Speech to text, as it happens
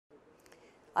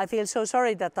I feel so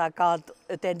sorry that I can't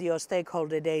attend your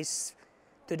stakeholder days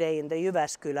today in the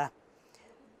Jyväskylä,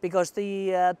 because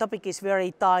the topic is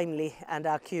very timely and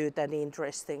acute and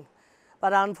interesting.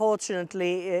 But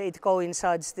unfortunately it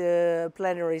coincides the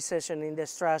plenary session in the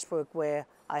Strasbourg where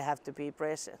I have to be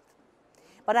present.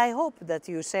 But I hope that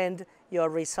you send your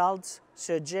results,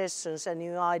 suggestions and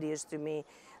new ideas to me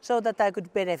so that I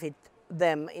could benefit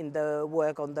them in the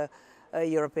work on the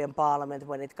European Parliament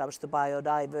when it comes to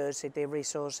biodiversity,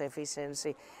 resource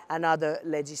efficiency and other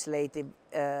legislative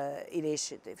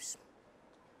initiatives.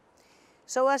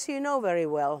 So as you know very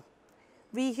well,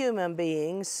 we human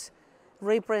beings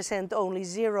represent only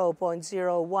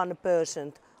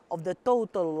 0.01% of the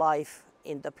total life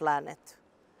in the planet.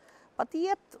 But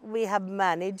yet we have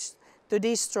managed to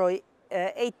destroy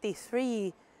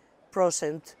 83%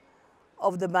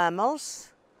 of the mammals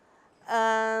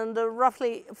and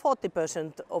roughly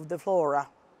 40% of the flora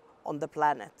on the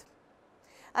planet.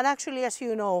 And actually, as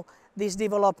you know, this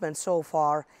development so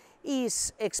far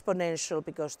is exponential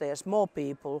because there's more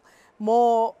people,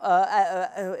 more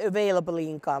available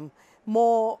income,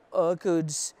 more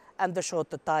goods and the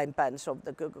shorter time spans of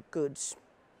the goods.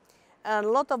 And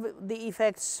a lot of the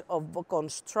effects of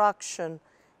construction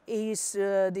is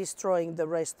destroying the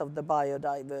rest of the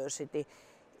biodiversity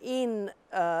in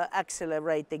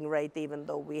accelerating rate, even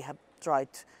though we have tried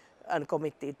and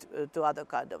committed to other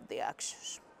kind of the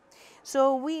actions.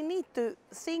 So we need to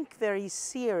think very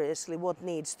seriously what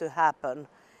needs to happen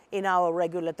in our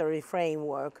regulatory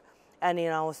framework and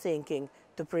in our thinking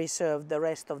to preserve the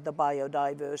rest of the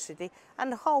biodiversity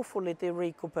and hopefully to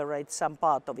recuperate some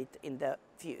part of it in the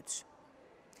future.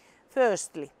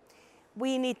 Firstly,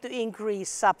 we need to increase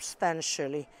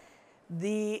substantially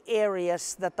the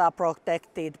areas that are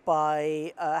protected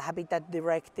by Habitat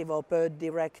Directive or Bird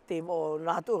Directive or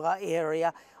Natura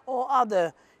area or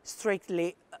other strict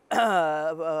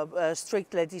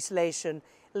legislation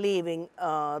leaving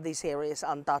these areas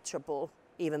untouchable,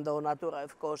 even though Natura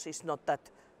of course is not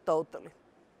that totally.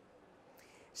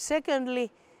 Secondly,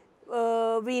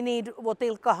 we need what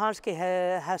Ilkka Hanski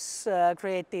has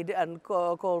created and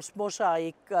calls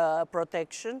mosaic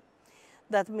protection.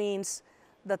 That means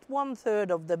that 1/3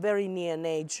 of the very near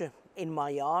nature in my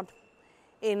yard,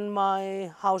 in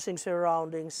my housing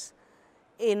surroundings,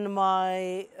 in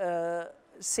my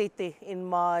city, in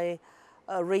my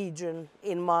region,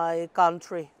 in my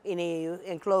country, in EU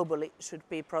and globally should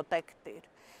be protected.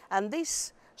 And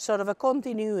this sort of a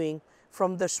continuing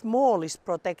from the smallest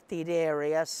protected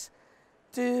areas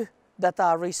to that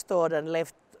are restored and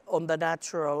left on the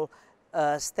natural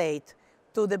state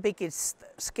to the biggest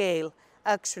scale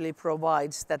actually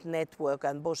provides that network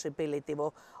and possibility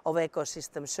of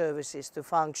ecosystem services to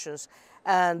functions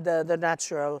and the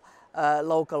natural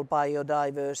local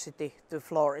biodiversity to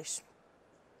flourish.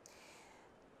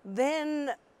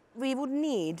 Then we would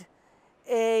need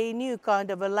a new kind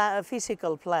of a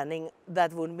physical planning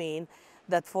that would mean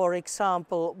that, for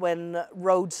example, when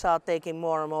roads are taking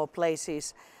more and more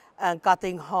places and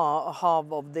cutting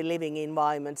half of the living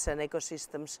environments and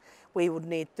ecosystems, we would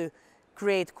need to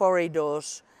create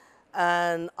corridors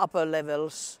and upper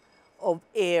levels of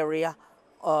area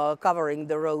covering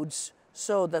the roads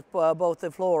so that both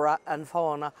the flora and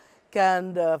fauna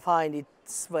can find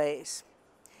its ways.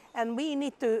 And we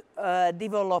need to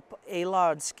develop a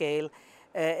large-scale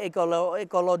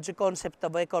concept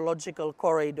of ecological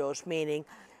corridors, meaning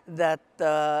that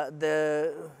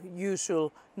the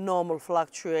usual normal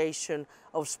fluctuation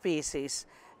of species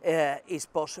is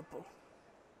possible.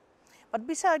 But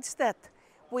besides that,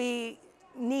 we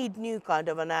need new kind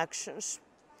of actions,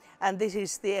 and this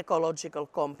is the ecological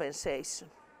compensation.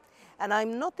 And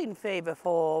I'm not in favor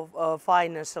for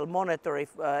financial monetary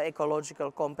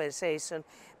ecological compensation,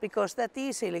 because that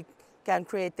easily can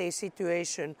create a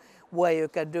situation where you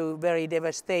can do very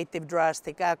devastating,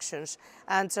 drastic actions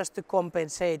and just to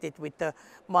compensate it with a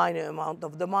minor amount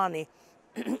of the money.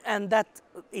 And that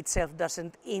itself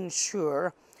doesn't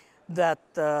ensure that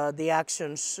the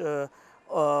actions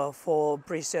for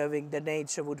preserving the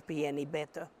nature would be any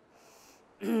better.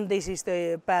 This is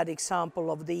the bad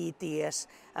example of the ETS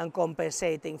and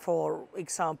compensating, for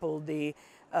example, the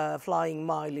flying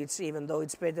mileage, even though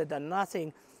it's better than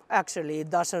nothing. Actually, it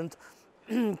doesn't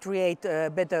create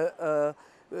better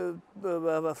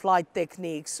flight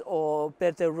techniques or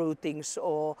better routings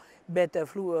or better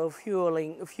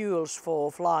fuels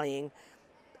for flying,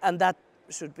 and that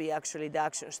should be actually the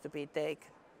actions to be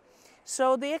taken.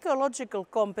 So the ecological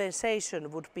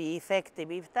compensation would be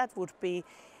effective if that would be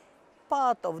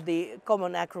part of the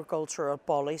common agricultural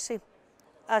policy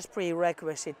as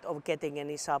prerequisite of getting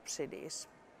any subsidies,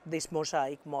 this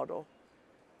mosaic model.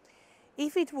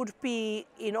 If it would be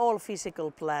in all physical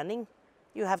planning,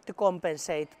 you have to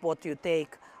compensate what you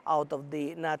take out of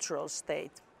the natural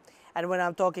state. And when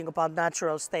I'm talking about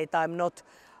natural state, I'm not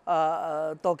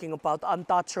talking about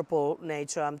untouchable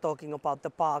nature. I'm talking about the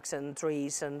parks and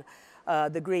trees and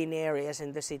the green areas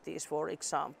in the cities, for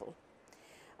example.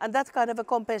 And that kind of a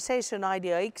compensation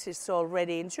idea exists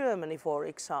already in Germany, for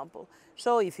example.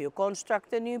 So if you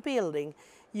construct a new building,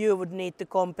 you would need to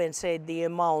compensate the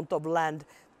amount of land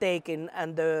taken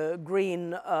and the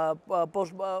green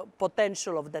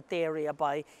potential of that area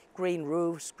by green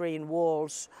roofs, green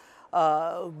walls,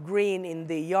 green in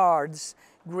the yards,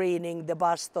 greening the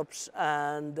bus stops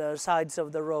and sides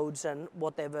of the roads and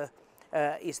whatever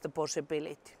is the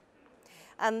possibility.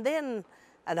 And then,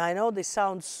 and I know this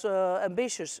sounds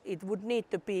ambitious, it would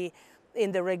need to be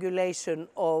in the regulation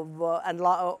of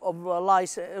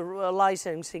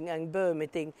licensing and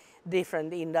permitting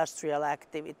different industrial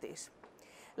activities.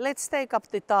 Let's take up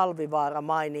the Talvivaara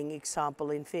mining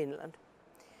example in Finland.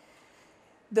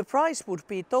 The price would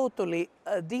be totally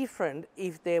different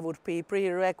if there would be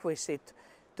prerequisite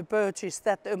to purchase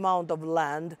that amount of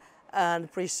land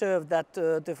and preserve that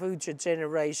to future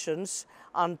generations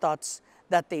untouched.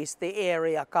 That is the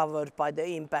area covered by the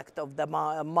impact of the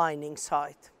mining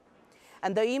site.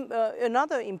 And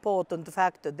another important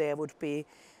factor there would be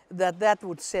that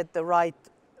would set the right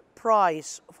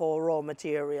price for raw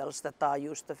materials that are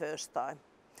used the first time.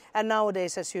 And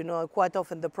nowadays, as you know, quite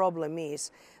often the problem is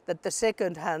that the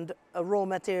second-hand raw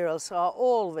materials are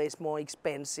always more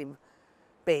expensive,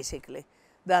 basically,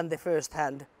 than the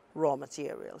first-hand raw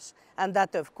materials. And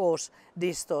that, of course,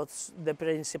 distorts the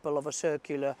principle of a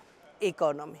circular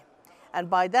economy. And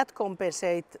by that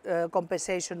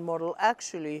compensation model,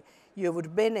 actually, you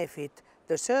would benefit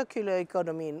the circular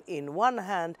economy in one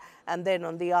hand, and then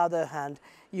on the other hand,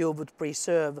 you would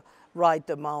preserve right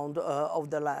amount of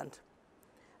the land.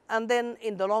 And then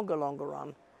in the longer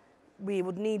run, we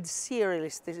would need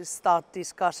seriously to start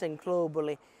discussing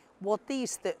globally what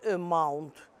is the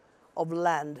amount of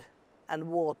land and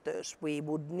waters we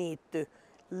would need to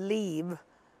leave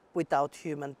without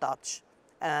human touch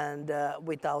and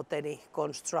without any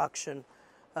construction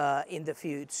in the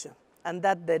future. And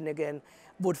that then again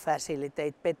would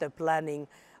facilitate better planning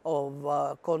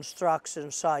of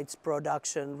construction sites,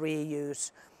 production,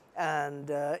 reuse,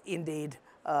 and indeed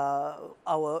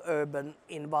our urban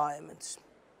environments.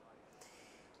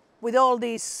 With all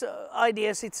these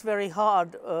ideas, it's very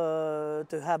hard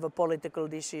to have political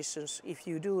decisions if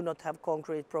you do not have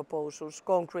concrete proposals,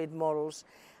 concrete models,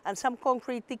 and some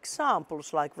concrete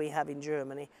examples like we have in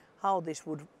Germany, how this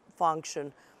would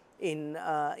function in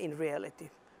reality.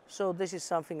 So this is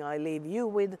something I leave you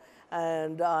with,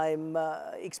 and I'm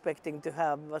expecting to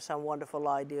have some wonderful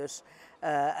ideas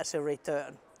as a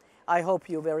return. I hope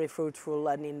you very fruitful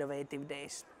and innovative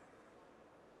days.